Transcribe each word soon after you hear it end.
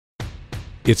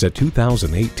It's a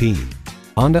 2018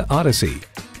 Honda Odyssey.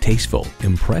 Tasteful,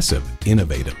 impressive,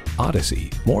 innovative.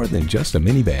 Odyssey, more than just a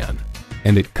minivan.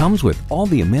 And it comes with all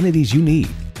the amenities you need.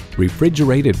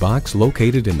 Refrigerated box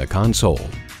located in the console.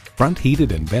 Front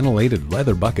heated and ventilated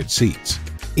leather bucket seats.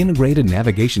 Integrated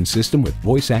navigation system with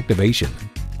voice activation.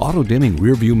 Auto-dimming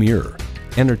rearview mirror.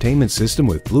 Entertainment system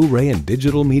with Blu-ray and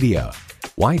digital media.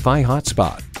 Wi-Fi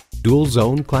hotspot. Dual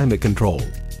zone climate control.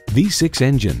 V6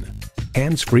 engine.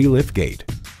 Hands-free liftgate.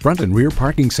 Front and rear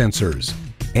parking sensors.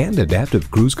 And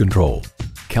adaptive cruise control.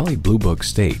 Kelley Blue Book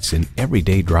states in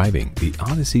everyday driving, the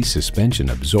Odyssey suspension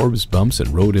absorbs bumps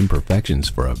and road imperfections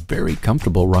for a very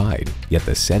comfortable ride. Yet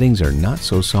the settings are not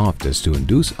so soft as to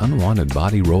induce unwanted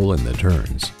body roll in the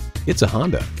turns. It's a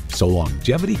Honda, so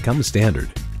longevity comes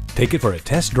standard. Take it for a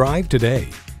test drive today.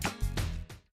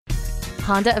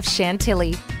 Honda of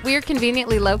Chantilly. We are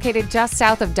conveniently located just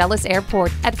south of Dulles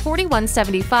Airport at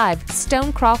 4175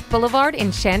 Stonecroft Boulevard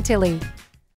in Chantilly.